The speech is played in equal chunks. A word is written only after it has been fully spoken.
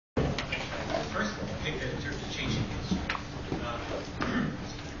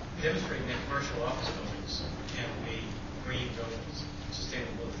demonstrating that commercial office buildings can be green buildings,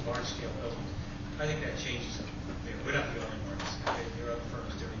 sustainable, large-scale buildings. I think that changes them. We're not the only ones. There are other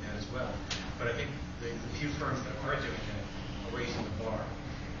firms doing that as well. But I think the few firms that are doing that are raising the bar.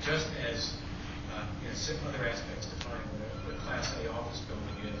 Just as other aspects define what a Class A office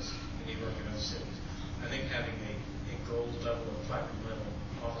building is in New York and other cities. I think having a gold level or platinum level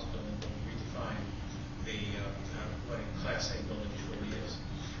office building will redefine what a Class A building truly is.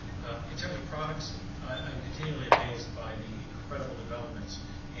 In terms of products, I'm continually amazed by the incredible developments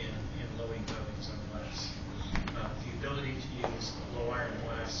in low-income on glass. The ability to use low iron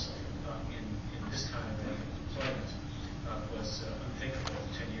glass in this kind of employment was unthinkable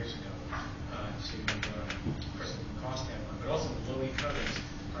 10 years ago. Of course, from a cost standpoint, but also the low-E coatings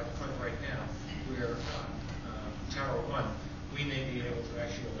are at the point right now where Tower 1, we may be able to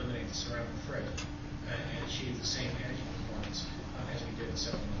actually eliminate the ceramic frit and achieve the same energy performance as we did in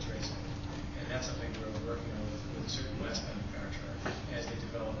 7-inch racing. And that's something we're working on with a certain glass manufacturer as they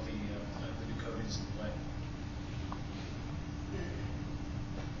develop the new coatings in play.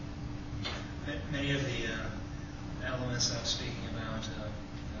 Many of the elements I was speaking about,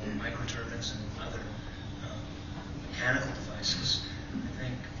 microturbines and other mechanical devices, I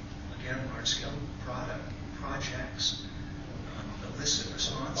think, again, large-scale projects elicit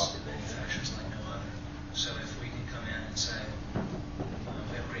response to manufacturers like no other. So if we can come in and say, we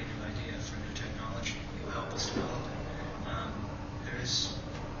have a great new idea for new technology, will you help us develop it? There is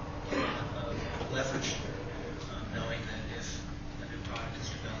leverage knowing that if a new product is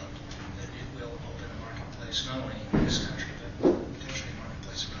developed, that it will open a marketplace, not only in this country, but potentially a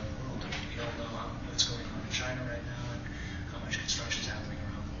marketplace around the world. We don't know what's going on in China right now and how much construction is happening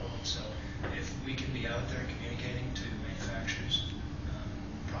around the world. So if we can be out there communicating to manufacturers,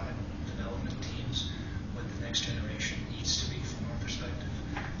 product development teams, what the next generation needs to be from our perspective,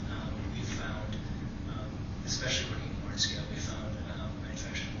 we've found, especially working large scale, we found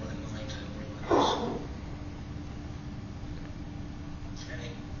manufacturers more than willing to work with us.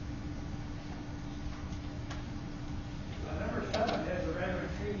 Number 7 has a rather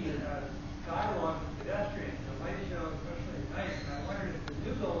intriguing dialogue with pedestrians. The light show, especially at night. And I wondered if the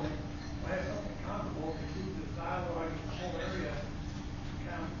new building might have something comparable to keep this dialogue in the whole area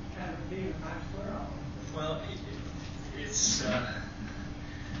kind of being a Times Square on. Well,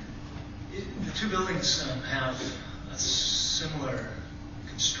 the two buildings have a similar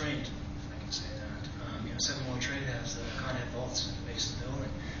constraint, if I can say that. 7 World Trade has the content vaults at the base of the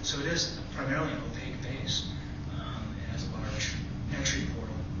building, so it is primarily an opaque base. It has a large entry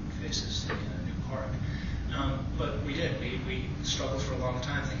portal that faces the new park. But we struggled for a long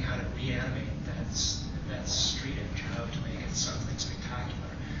time thinking how to reanimate that street edge, how to make it something spectacular.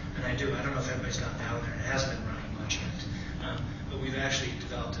 And I don't know if everybody's gotten out there. It hasn't been running much yet. But we've actually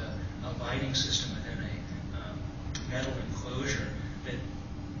developed a lighting system within a metal enclosure that,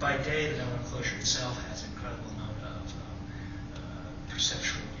 by day, the metal enclosure itself has an incredible amount of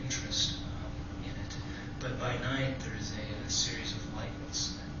perceptual interest in it. But by night, there is a series of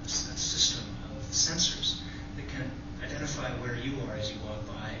lights, a system of sensors that can identify where you are as you walk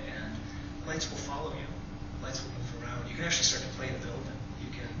by, and lights will follow you. Lights will move around. You can actually start to play the building. You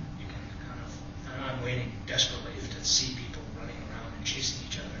can kind of, I'm waiting desperately to see people running around and chasing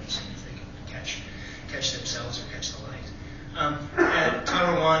each other and seeing if they can catch themselves or catch the light. At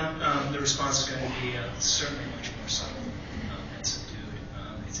Tower 1, the response is going to be certainly much more subtle and subdued.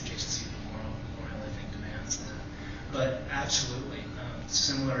 Its adjacency to the Memorial, I think, demands that. But absolutely,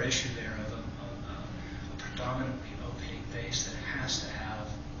 similar issue there of a predominantly opaque base that has to have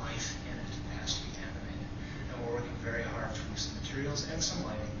life in it. It has to be animated. And we're working very hard through some materials and some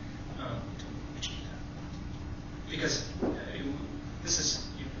lighting to achieve that. Because this is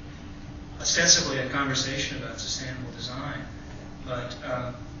ostensibly a conversation about sustainable design, but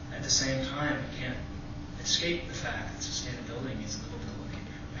at the same time, we can't escape the fact that sustainability means livability.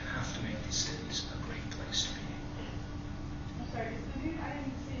 We have to make these cities a great place to be. I'm sorry, I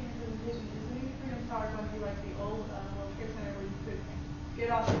didn't see in the presentation, is the new Freedom Tower going to be like the old World Trade Center where you could get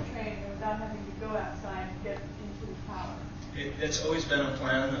off the train without having to go outside and get into the tower? It's always been a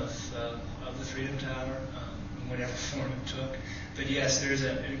plan of the Freedom Tower, in whatever form it took. But yes, there's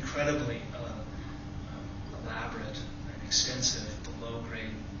an incredibly elaborate and extensive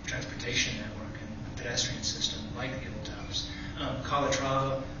below-grade transportation network and pedestrian system like the old towers.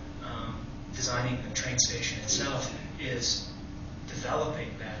 Calatrava, designing the train station itself, is developing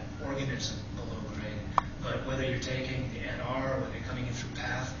that organism below grade. But whether you're taking the NR or whether you're coming in through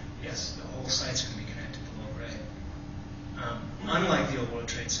PATH, yes, the whole site's going to be connected below grade. Unlike the old World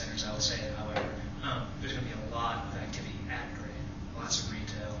Trade Centers, I would say, however, there's going to be a lot of activity at grade, lots of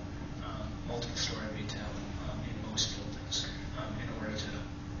retail,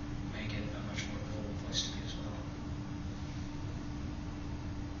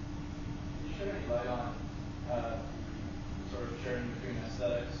 light on sort of sharing between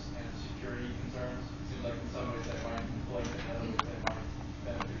aesthetics and security concerns. It seems like in some ways they might conflict, in other ways they might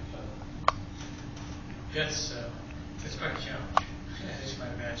benefit each other. It's quite a challenge, as you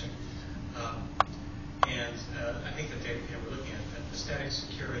might imagine. I think that we're looking at aesthetic,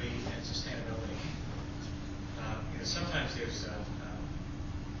 security, and sustainability. Sometimes there's a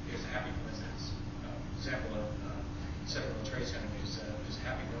happy coincidence. Example of Central World Trade Center is a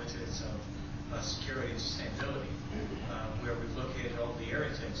happy coincidence of security and sustainability, where we've located all the air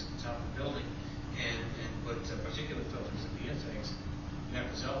intakes at the top of the building and put particulate filters at the intakes. Net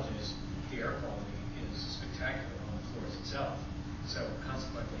result is the air quality is spectacular on the floors itself. So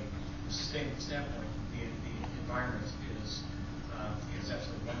consequently, from a sustainable standpoint, the environment is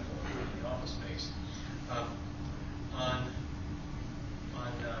absolutely wonderful in the office space. On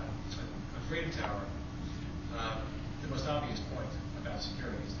Freedom Tower, the most obvious point about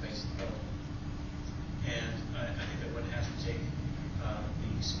security is the base of the building. And I think that one has to take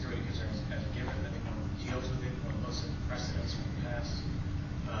the security concerns as a given. I think one deals with it, one looks at the precedents from the past,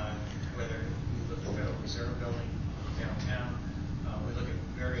 whether we look at the Federal Reserve Building downtown, we look at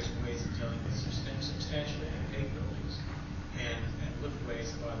various ways of dealing with substantially opaque buildings, and look at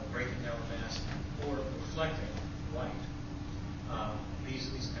ways of either breaking down the mass or reflecting light.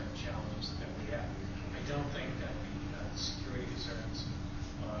 These kind of challenges that we have. I don't think that the security concerns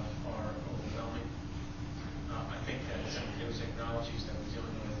are overwhelming. I think that some of those technologies that we're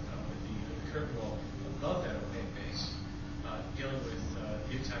dealing with the curtain wall above that opaque base, dealing with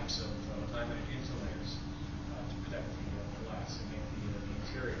new types of laminate insulators to protect the glass and make the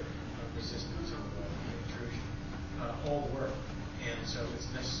interior resistant to intrusion, all work. And so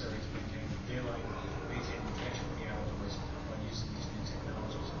it's necessary to maintain daylight, maintain protection of the outdoors by using these new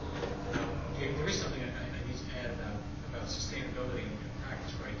technologies. There is something I need to add about sustainability in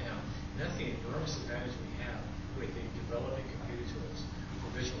practice right now, and that's the enormous advantage we have with the developing computer tools for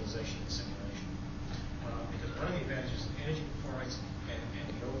visualization and simulation. Because one of the advantages of energy performance and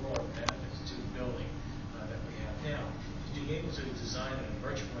the overall benefits to the building that we have now is being able to design a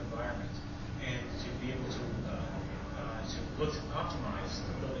virtual environment and to be able to look to optimize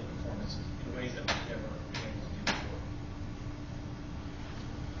the building performance in ways that we've never been able to do before.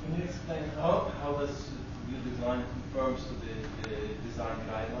 Can you explain how this new design conforms to the design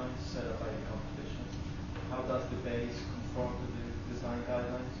guidelines set up by the competition? How does the base conform to the design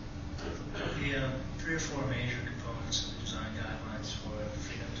guidelines? The 3 or 4 major components of the design guidelines for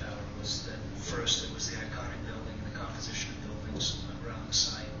Freedom Tower was that first it was the iconic building and the composition of buildings around the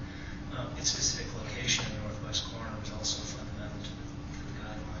site. Its specific location in the northwest corner was also fundamental to the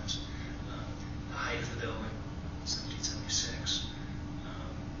guidelines. The height of the building, 1776,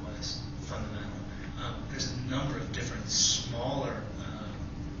 was fundamental. There's a number of different smaller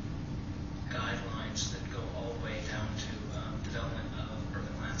guidelines that go all the way down to development of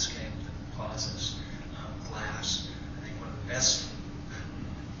urban landscape, plazas, glass. I think one of the best,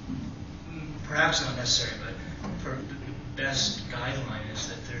 perhaps not necessary, but for the best guideline is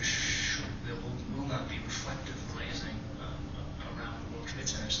that there will not be reflective glazing around the World Trade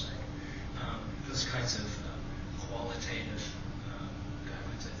Center site. Those kinds of qualitative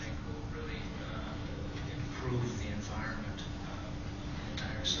guidelines, I think, will really improve the environment of the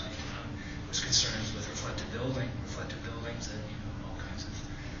entire site. There's concerns with reflective buildings that all kinds of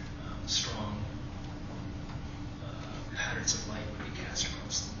strong patterns of light would be cast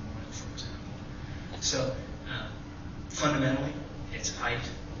across the memorial, for example. So fundamentally, it's height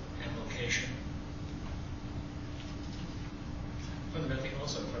and location. Fundamentally,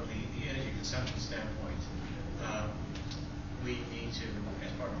 also from the energy consumption standpoint, we need to,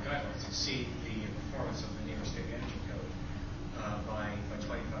 as part of the guidelines, exceed the performance of the New York State Energy Code by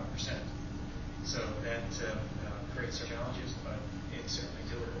 25%. So that creates some challenges, but it's certainly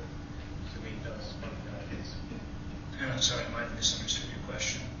doable to meet those guidelines. And I'm sorry, I might have misunderstood your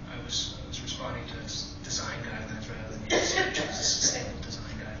question. I was responding to design guidelines rather than sustainable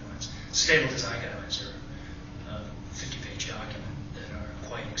design guidelines. Sustainable design guidelines are a 50-page document that are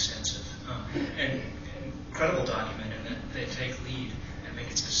quite extensive and incredible document, in that they take LEED and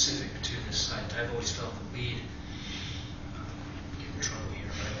make it specific to the site. I've always felt that LEED, get in trouble here,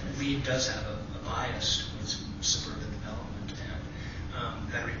 but LEED does have a bias towards suburban development,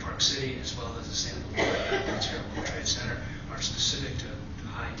 and Battery Park City, as well as the sustainable guidelines here at World Trade Center, are specific to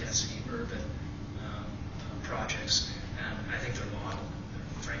high-density urban projects, and I think they're a model.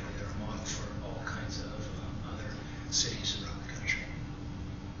 Frankly, they're a model for all kinds of other cities around the country.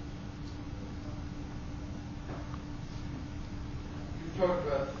 You talked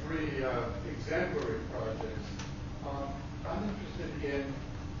about 3 exemplary projects. I'm interested in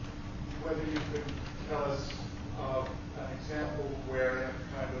whether you could tell us of an example where in a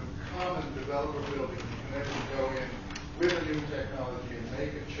kind of common developer building, you can actually go in with a new technology and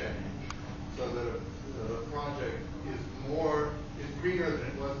make a change so that a project is greener than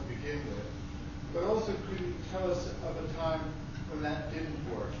it was to begin with. But also, could you tell us of a time when that didn't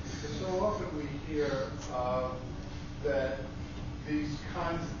work? Because so often we hear that these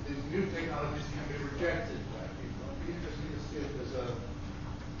new technologies can be rejected by people. I'm interested to see if there's a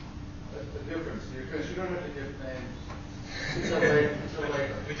difference here, because you don't have to give names until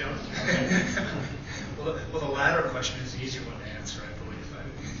later. We don't. Well, the latter question is the easier one to answer, I believe,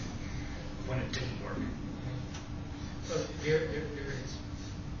 when it didn't work. Well, there's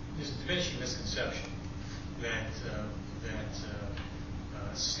a diminishing misconception that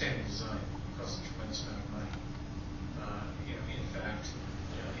sustainable design costs a tremendous amount of money. In fact,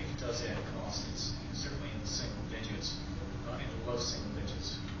 if it does add cost, it's certainly in the single digits, in the low single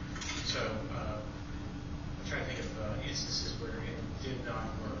digits. So I'm trying to think of instances where it did not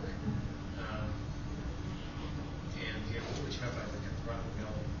work. What would you meant by the run of the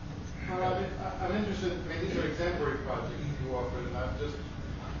building? I'm interested. These are exemplary projects you offered, and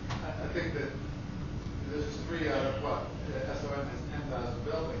I think that this is 3 out of what? The SOM has 10,000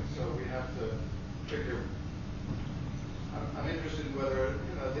 buildings, so we have to figure. I'm interested in whether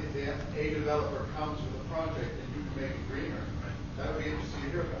a developer comes with a project and you can make it greener. That would be interesting to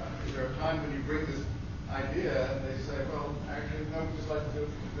hear about. Is there a time when you bring this idea and they say, well, actually, no, we just like to do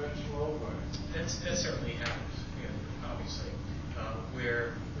it conventional old way? That certainly happens, obviously,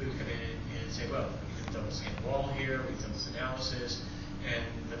 where we would come in and say, well, we've done this wall here, we've done this analysis, and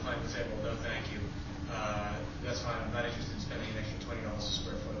the client would say, well, no, thank you. That's fine. I'm not interested in spending an extra $20 a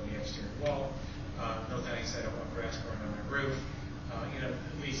square foot on the exterior wall. No thanks. I don't want grass growing on my roof.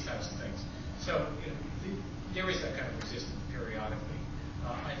 These types of things. So there is that kind of resistance periodically.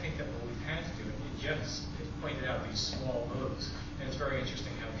 I think that what we've had to do, and Jeff has pointed out these small moves, and it's very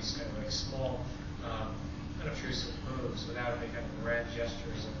interesting how these kind of like small, unobtrusive moves without any kind of grand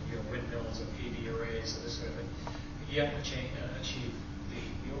gestures of windmills, of PV arrays, or this sort of thing, yet achieve the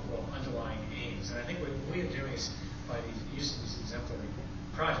overall underlying aims. And I think what we are doing is by using these exemplary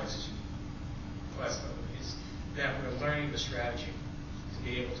projects, as you classify them, is that we're learning the strategy to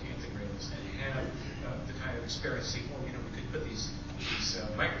be able to integrate this and have the kind of experience. See, we could put these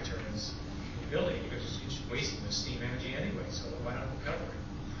microturbines in the building because it's just wasting the steam energy anyway. So why not recover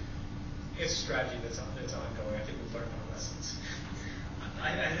it? It's a strategy that's ongoing. I think we've learned our lessons.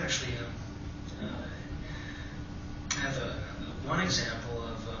 I actually have one example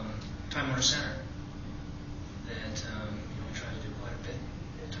of Time Warner Center that we try to do quite a bit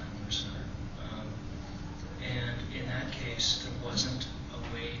at Time Warner Center. And in that case, there wasn't a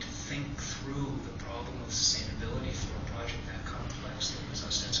way to think through the problem of sustainability for a project that complex. It was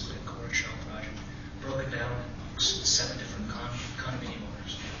ostensibly a core and shell project, broken down in 7 different condominium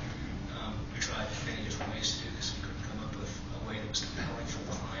owners. We tried many different ways to do this. We couldn't come up with a way that was compelling for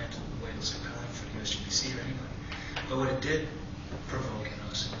the client, a way that was compelling for the USGBC or anybody. But what it did provoke in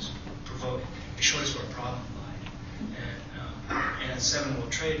us is it showed us where a problem lied. And 7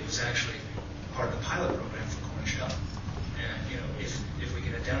 World Trade was actually part of the pilot program for core and shell. And if we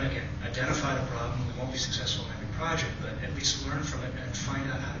can identify the problem, we won't be successful in every project, but at least learn from it and find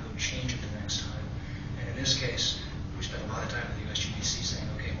out how to go change it the next time. And in this case, we spent a lot of time with the USGBC saying,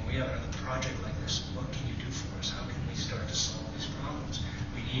 okay, when we have another project like this, what can you do for us? How can we start to solve these problems?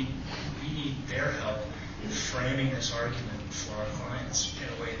 We need their help in framing this argument for our clients in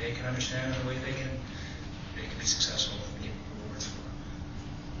a way they can understand, in a way they can be successful and get rewards for it.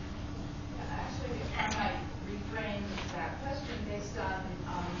 Actually, if I might reframe that question based on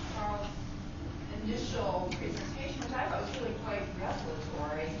Carl's initial presentation, which I thought was really quite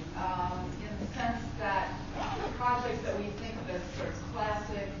revelatory, in the sense that the projects that we think of as sort of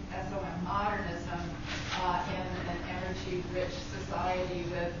classic SOM modernism in an energy-rich society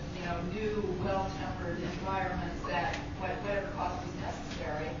with new, well-tempered environments that whatever cost was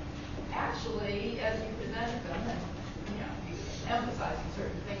necessary, actually, as you presented them, and emphasizing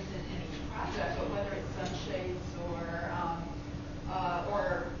certain things in any project, but whether it's sunshades or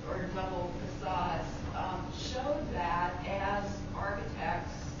double facades, showed that as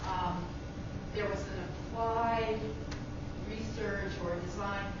architects, there was an applied research or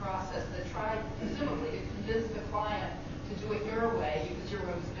design process that tried, presumably, to convince the client to do it your way because your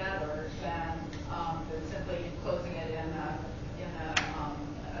way was better than simply enclosing it in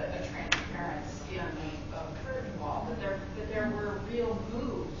a transparent skin curtain wall. But there were real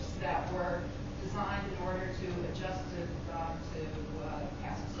moves that were designed in order to adjust it to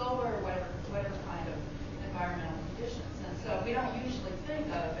passive solar or whatever kind of environmental conditions. And so we don't usually think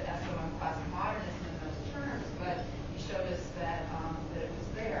of SOM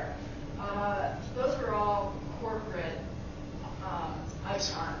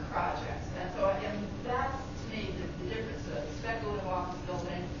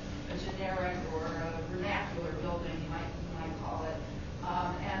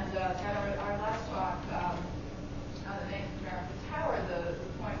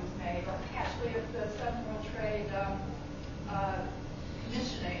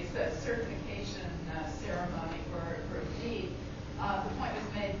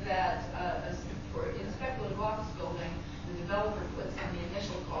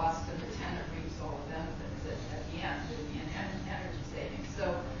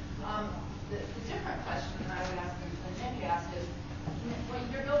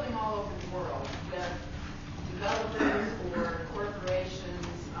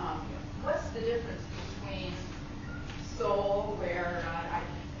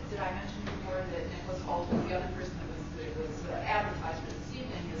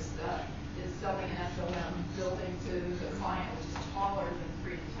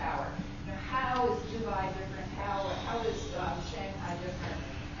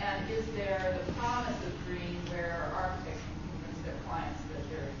there the promise of green where architects can convince their clients that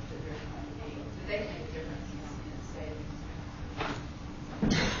there's going to be, that they can make a difference in savings?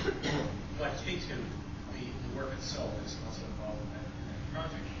 Well, I speak to the work itself is also involved in that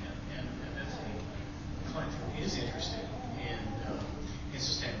project, and that's a client who is interested in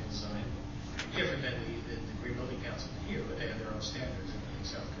sustainable design, different than the Green Building Council here, but they have their own standards in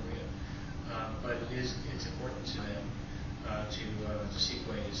South Korea. But it's important to them to seek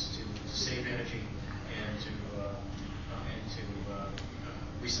ways to save energy and to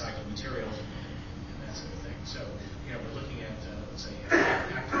recycle materials and that sort of thing. So, we're looking at let's say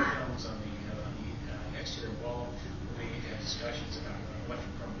active films on the exterior wall. We're going to have discussions about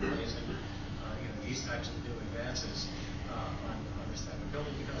electrochromic glazing. These types of new advances on this type of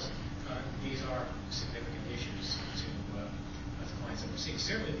building, because these are significant issues to clients that we're seeing.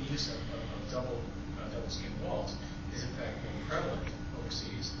 Certainly, the use of double skin walls is in fact more prevalent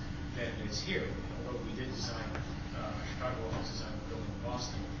overseas than it is here. Although we did design Chicago office design a building in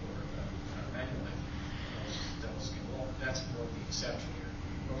Boston for Manulife, which is a double skin wall. That's more the exception here.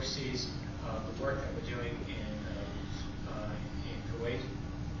 Overseas, the work that we're doing in Kuwait,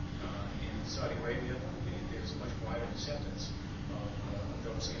 in Saudi Arabia, there's a much wider acceptance of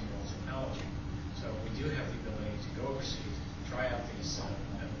double skin wall technology. So we do have the ability to go overseas, try out these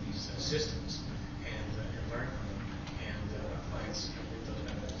systems, and learn from them, and apply it with those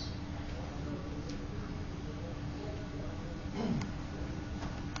methods.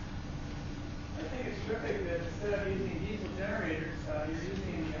 I think it's terrific that instead of using diesel generators, you're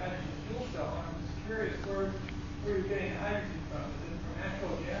using the hydrogen fuel cell. I'm just curious where you're getting hydrogen from. Is it from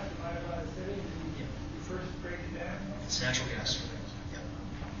natural gas provided by the city? You first break it down? It's natural gas. Yep.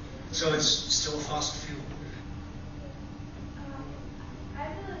 So it's still a fossil fuel. I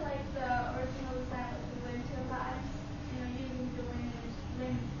really like the original design with the wind turbines, using the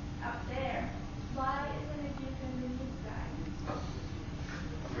wind up there. Why isn't it used in the new design?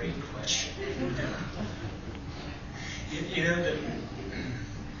 Great question.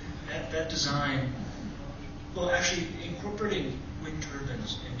 That design, well, actually incorporating wind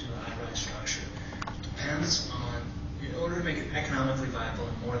turbines into a high-rise structure depends on, in order to make it economically viable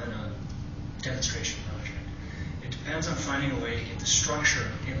and more than a demonstration project, it depends on finding a way to get the structure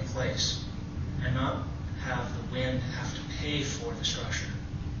in place and not have the wind have to pay for the structure.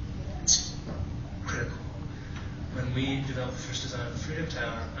 It's critical. When we developed the first design of the Freedom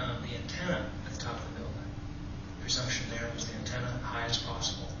Tower, the antenna at the top of the building, the presumption there was the antenna, highest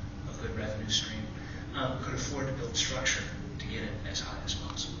possible, a good revenue stream. We could afford to build structure to get it as high as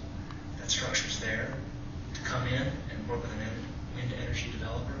possible. That structure's there to come in and work with a wind energy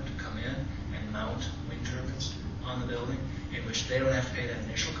developer to come in and mount wind turbines on the building, in which they don't have to pay that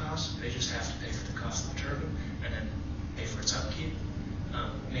initial cost. They just have to pay for the cost of the turbine and then pay for its upkeep.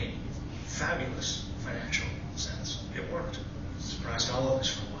 Made fabulous financial sense. It worked. It surprised all of us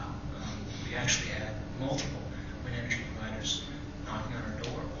for a while. We actually had multiple wind energy providers knocking on our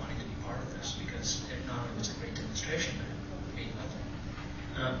door wanting to be part of this, because it not only was a great demonstration, but it made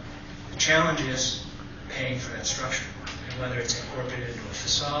nothing. The challenge is paying for that structure, and whether it's incorporated into a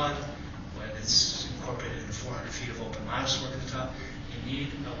facade, whether it's incorporated into 400 feet of open lattice work at the top, you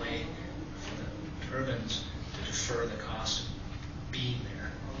need a way for the turbines to defer the cost of being there.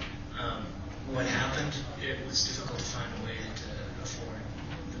 What happened, it was difficult to find a way to